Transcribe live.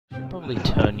I'll probably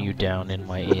turn you down in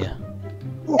my ear.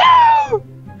 No! No!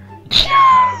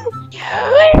 You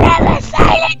will never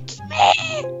silence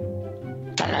me!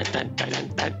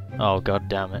 Oh god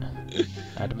damn it.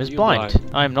 Adam is blind.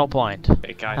 I am not blind.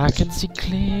 Okay, I can see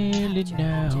clearly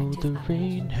now the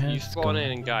rain has you spawn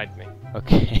in and guide me.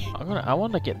 Okay. I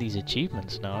want to get these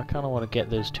achievements now. I kind of want to get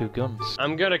those 2 guns.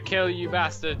 I'm gonna kill you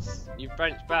bastards. You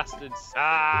French bastards.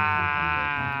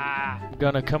 Ah! I'm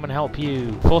gonna come and help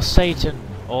you. For Satan.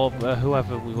 Or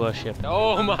whoever we worship.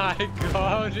 Oh my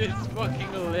god, it's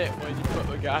fucking lit when you put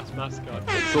the gas mask on.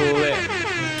 It's all lit.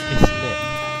 It's lit.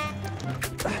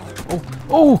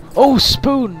 Oh,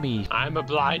 spoon me! I'm a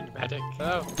blind medic.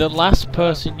 Oh. The last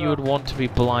person you would want to be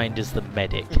blind is the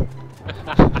medic.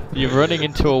 You're running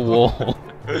into a wall.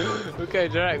 Okay,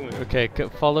 direct me. Okay,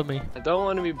 follow me. I don't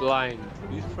want to be blind.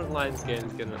 These frontlines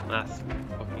games gonna last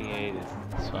fucking ages.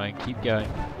 It's fine, keep going.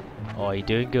 Oh, you're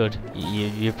doing good.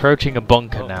 You're approaching a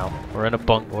bunker now. We're in a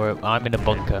bunker. I'm in a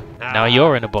bunker. Now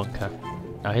you're in a bunker.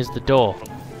 Now here's the door.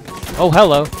 Oh,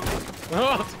 hello.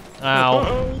 Ow.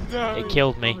 Oh, no. It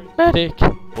killed me. Medic.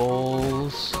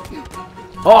 Balls.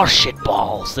 Oh shit,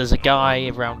 balls. There's a guy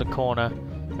around the corner.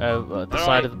 At the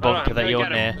side of the bunker that you're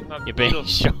near. You're being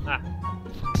shot.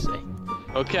 Fuck's sake.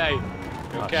 Okay.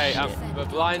 Okay, Oh, I'm a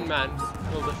blind man.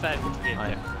 Will defend you.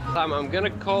 Sam, I'm gonna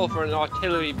call for an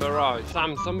artillery barrage.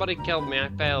 Sam, somebody killed me. I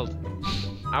failed.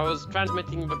 I was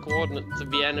transmitting the coordinates of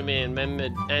the enemy, and then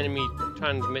the enemy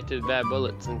transmitted their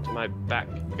bullets into my back.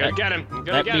 I'm gonna get him! I'm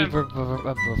gonna get him!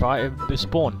 Let me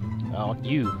spawn on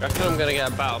you. I reckon I'm gonna get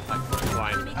a battle pack for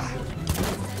flying.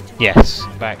 Yes,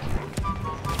 back.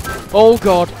 Oh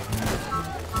god!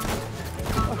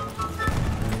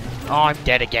 Oh, I'm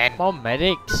dead again. Come on,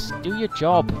 medics, do your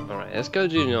job. Alright, let's go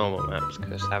do normal maps,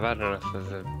 because I've had enough of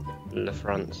the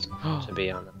fronts, to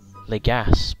be honest. Le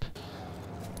gasp.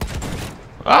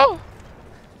 Oh!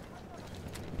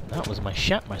 That was my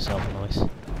shat myself noise.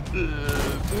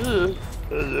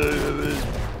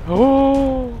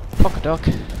 Oh! Fuck a duck.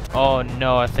 Oh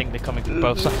no, I think they're coming from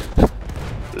both sides.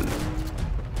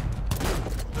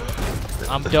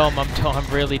 I'm dumb, I'm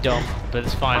really dumb. But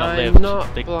it's fine, I lived.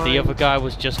 The other guy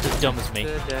was just as dumb as me.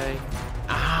 Today.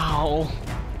 Ow!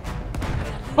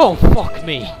 Oh, fuck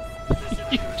me!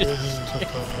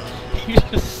 You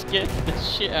just scared the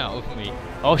shit out of me.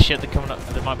 Oh shit, they're coming up.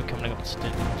 They might be coming up the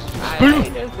stairs.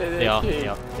 They are. They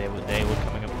were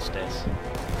coming up the stairs.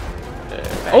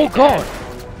 Oh god!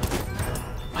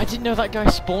 I didn't know that guy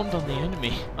spawned on the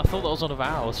enemy. I thought that was one of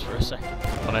ours for a second.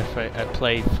 When I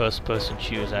play first-person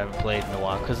shooters, I haven't played in a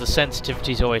while because the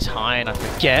sensitivity's always high, and I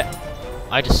forget.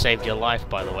 I just saved your life,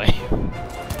 by the way.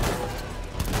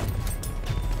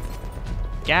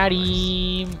 Got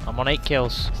him! I'm on 8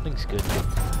 kills. This thing's good.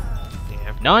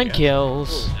 Yeah, 9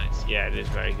 kills! Ooh, nice. Yeah, it is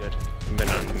very good. I've been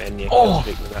on the menu. Oh!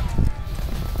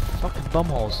 Fucking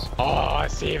bumholes. Oh, I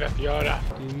see the Fiora.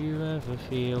 Do you ever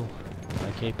feel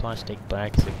like a plastic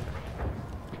bag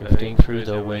drifting through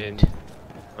the wind?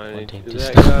 Wanting to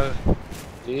let stop. go.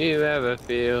 Do you ever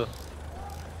feel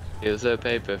the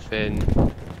paper thin?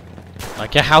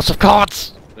 Like a house of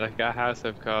cards! Like a house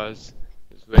of cards,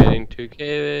 just waiting to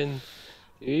give in.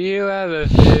 Do you ever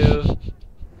feel?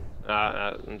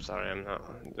 I'm sorry, I'm not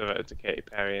devoted to Katy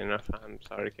Perry enough. I'm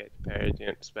sorry, Katy Perry, you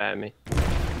didn't spare me.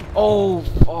 Oh,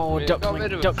 I mean,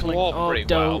 duckling. Oh, pretty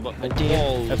doe, well, a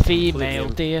deer, a female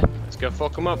deer. Let's go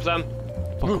fuck them up, Sam.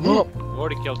 Fuck 'em up. I've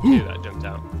already killed 2 that jumped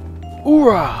out.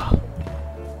 Hoorah!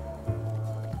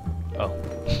 Oh.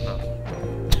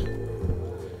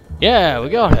 Yeah, we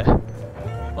got it.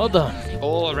 Well done.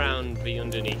 All around the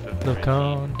underneath of the Look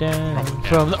on down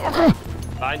from the...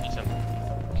 Find you something.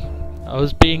 I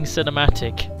was being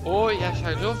cinematic. Oh yes,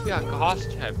 I love your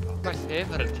costume. My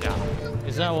favourite, yeah.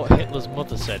 Is that what Hitler's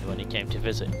mother said when he came to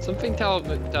visit? Something tells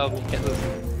me Hitler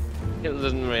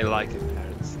doesn't really like his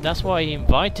parents. That's why he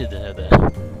invited her there.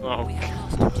 Oh. When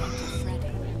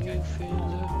you feel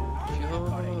the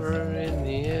furor in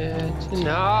the air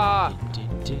tonight.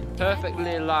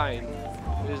 Perfectly aligned.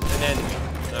 There's an enemy.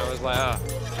 And I was like,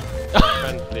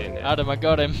 friendly in it. Adam, I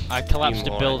got him. I collapsed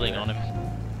a building on him.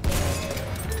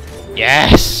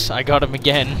 Yes! I got him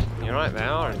again. You're right, they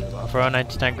are. I throw an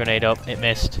anti-tank grenade up. It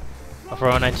missed. I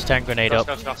throw an anti-tank grenade up.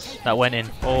 That went in.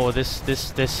 Oh, this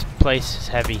place is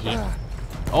heavy heat.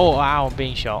 Oh, ow, I'm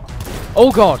being shot.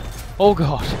 Oh god! Oh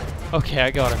god! Okay,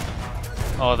 I got him.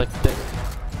 Oh,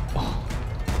 oh.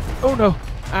 Oh no!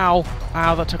 Ow!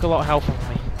 Ow, that took a lot of health from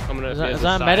me. Is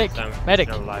that a medic? Medic!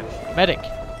 Medic!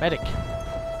 Medic!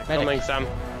 Coming, Sam.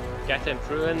 Get him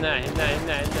through in there, the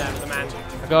man.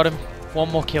 I got him. 1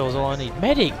 more kill is all I need.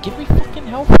 Medic! Give me fucking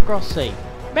health for God's sake!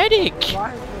 Medic!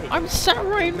 Why me? I'm sat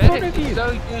right in front of you.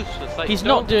 So useless. Like, He's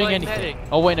not doing play anything. medic.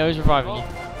 Oh wait, no, he's reviving you.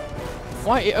 Oh.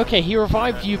 Why? Okay, he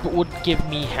revived you, but wouldn't give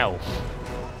me health.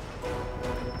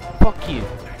 Fuck you.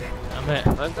 I'm it.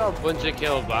 I've got a bunch of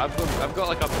kills, but I've got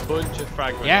like a bunch of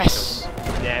fragments. Yes.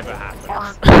 Never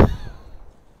happens.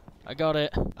 I got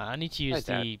it. I need to use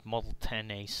the Model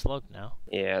 10A slug now.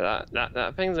 Yeah,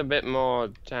 that thing's a bit more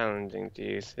challenging to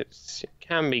use. It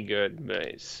can be good, but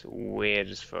it's weird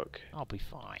as fuck. I'll be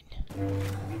fine.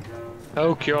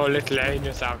 Poke your little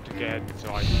anus out again,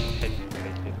 so I can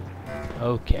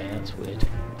Okay, that's weird.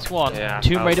 It's one. Yeah,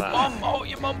 Tomb how's Raider. that? Mom! Oh,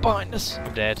 your mum behind us.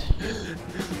 I'm dead.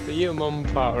 Your mum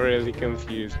part really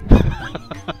confused.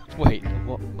 Wait,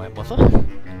 what? My mother?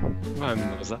 My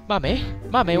mother. Mummy?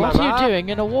 Mummy, what are you Mama? doing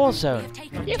in a war zone?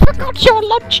 You forgot your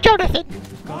lunch, Jonathan!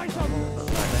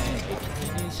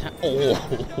 Oh!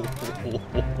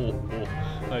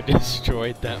 I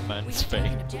destroyed that man's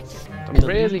face. I'm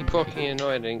really fucking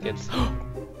annoyed and gets.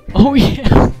 Oh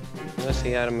yeah! Unless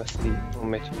he had a mistake, or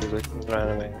maybe he was ran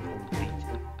away.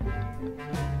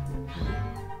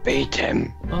 Beat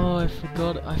him! Oh, I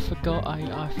forgot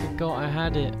I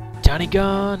had it. Johnny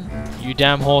gun! You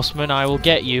damn horseman, I will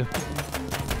get you.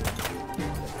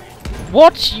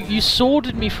 What? You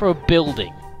sworded me for a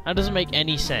building. That doesn't make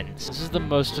any sense. This is the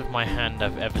most of my hand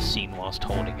I've ever seen whilst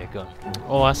holding a gun.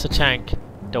 Oh, that's a tank.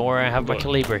 Don't worry, I have my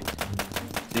Calibri.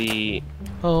 The...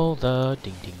 All the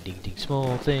ding ding ding ding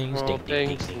small things, Small ding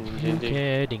ding things, ding ding, ding, ding,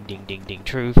 care, ding ding ding ding,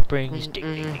 truth brings, ding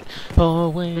ding ding,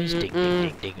 always, ding ding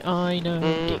ding ding, I know,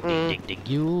 ding ding ding ding,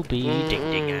 you'll be ding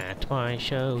ding at my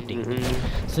show, ding ding ding,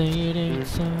 say it ain't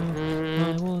so,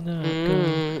 I will not go,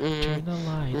 turn the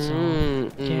lights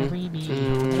on, carry me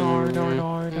home, nar nar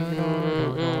nar nar nar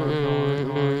nar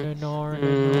nar nar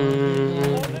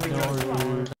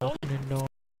nar nar.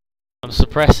 I'm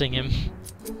suppressing him.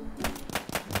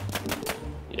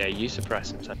 Yeah, you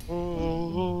suppress him, son.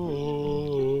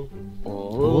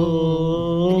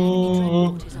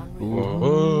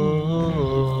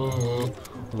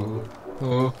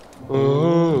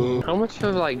 How much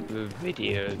of like the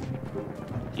video do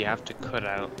you have to cut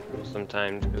out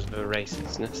sometimes because of the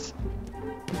racistness?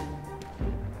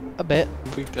 A bit.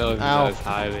 We tell Ow. is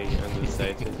highly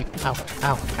understated. Ow,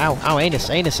 ow, ow, ow, anus,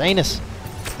 anus, anus.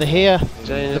 They're here.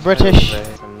 The British.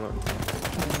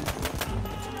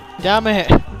 Damn it!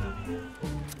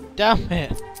 Damn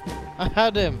it! I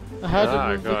had him! I had him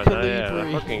with the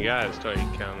Calibri. The fucking guy that started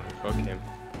counting. Fuck him.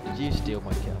 Did you steal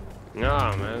my kill? No,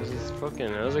 man, it was just fucking,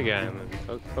 it was a guy, man.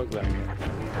 Fuck that guy.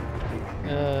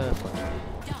 Fuck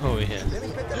you. Oh, yeah.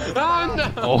 Oh,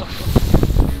 no! Oh.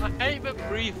 I hate the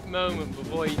brief moment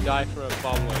before you die for a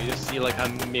bomb where you just see like a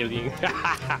million.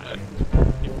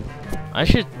 I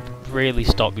should really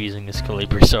stop using this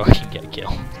Calibri so I can get a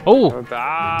kill. Oh! Oh,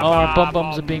 our bum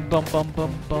bums are being bum bum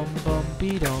bum bum bum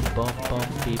be dum bum bum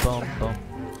be bum bum.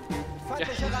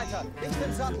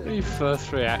 My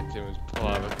first reaction was pull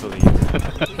out a Calibri.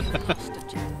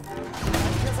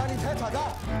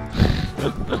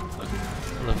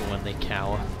 I love it when they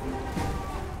cower.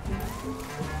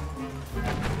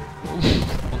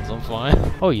 One's on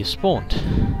fire. Oh, you spawned.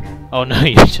 Oh no,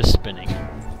 you're just spinning.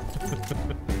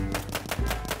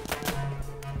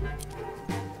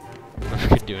 Never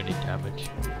could do any damage.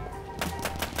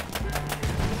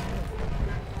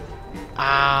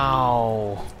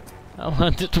 Ow! I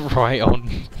landed right on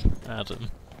Adam.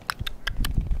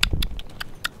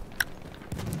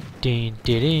 Din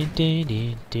din din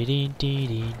din din din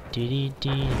din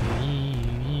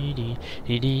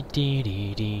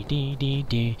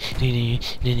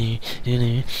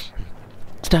din.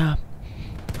 Stop.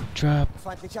 Drop.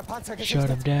 Shut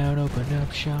him down. Open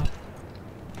up shop.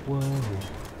 Whoa.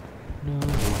 No.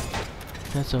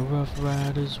 That's a Rough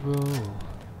Riders roll.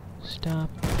 Stop.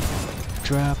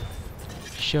 Drop.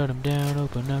 Shut him down.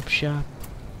 Open up shop.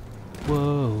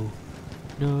 Whoa.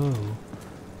 No.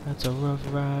 That's a Rough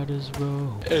Riders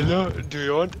roll. Hello, do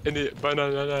you want any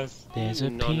bananas? There's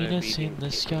a penis in the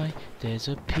sky. There's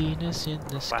a penis in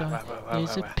the sky.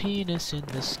 There's a penis in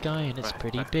the sky, and it's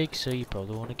pretty big, so you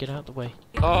probably want to get out the way.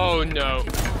 Oh no!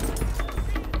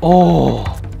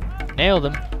 Oh! Nail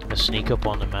them. I'm gonna sneak up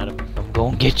on them, Adam. I'm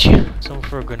gonna get you. Someone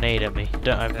threw a grenade at me.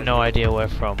 I have no idea where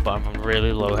from, but I'm on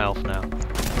really low health now.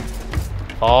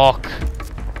 Fuck!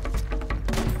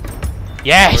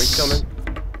 Yes! Oh, he's coming.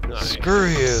 Nice. Screw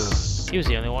you! He was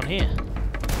the only one here.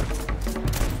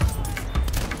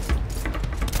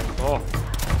 Oh.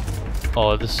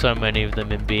 Oh, there's so many of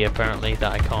them in B apparently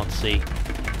that I can't see.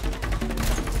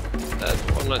 There's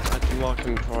one I tried to mark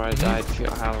him before I died.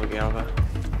 Hell together.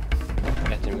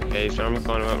 Get him, okay, he's around the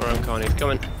corner, he's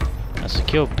coming. I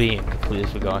secured B and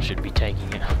completely forgot I should be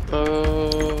taking it.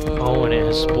 Oh, and it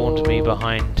has spawned me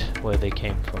behind where they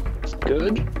came from.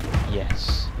 Good?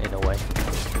 Yes, in a way.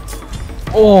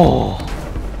 Oh!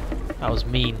 That was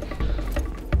mean.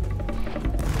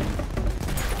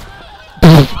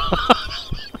 Oh,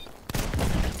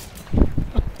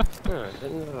 I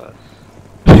didn't know that.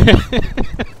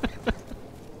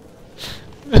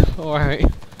 Alright.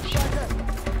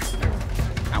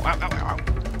 Ow, ow, ow, ow, ow.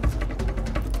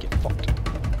 Get fucked.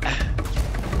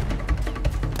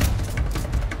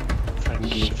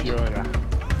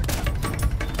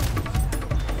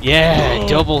 Yeah,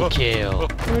 double kill.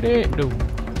 No.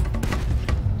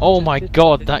 Oh my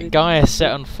god, that guy I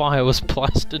set on fire was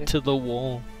plastered to the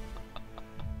wall.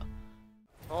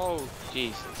 Oh,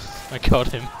 Jesus. I got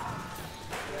him.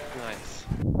 Nice.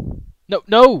 No,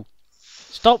 no!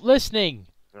 Stop listening!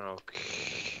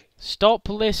 Okay. Stop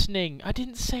listening! I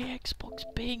didn't say Xbox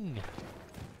Bing!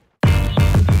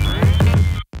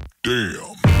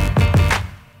 Damn.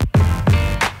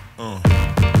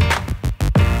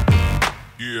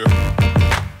 Yeah.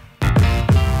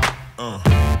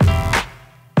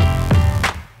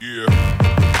 Yeah.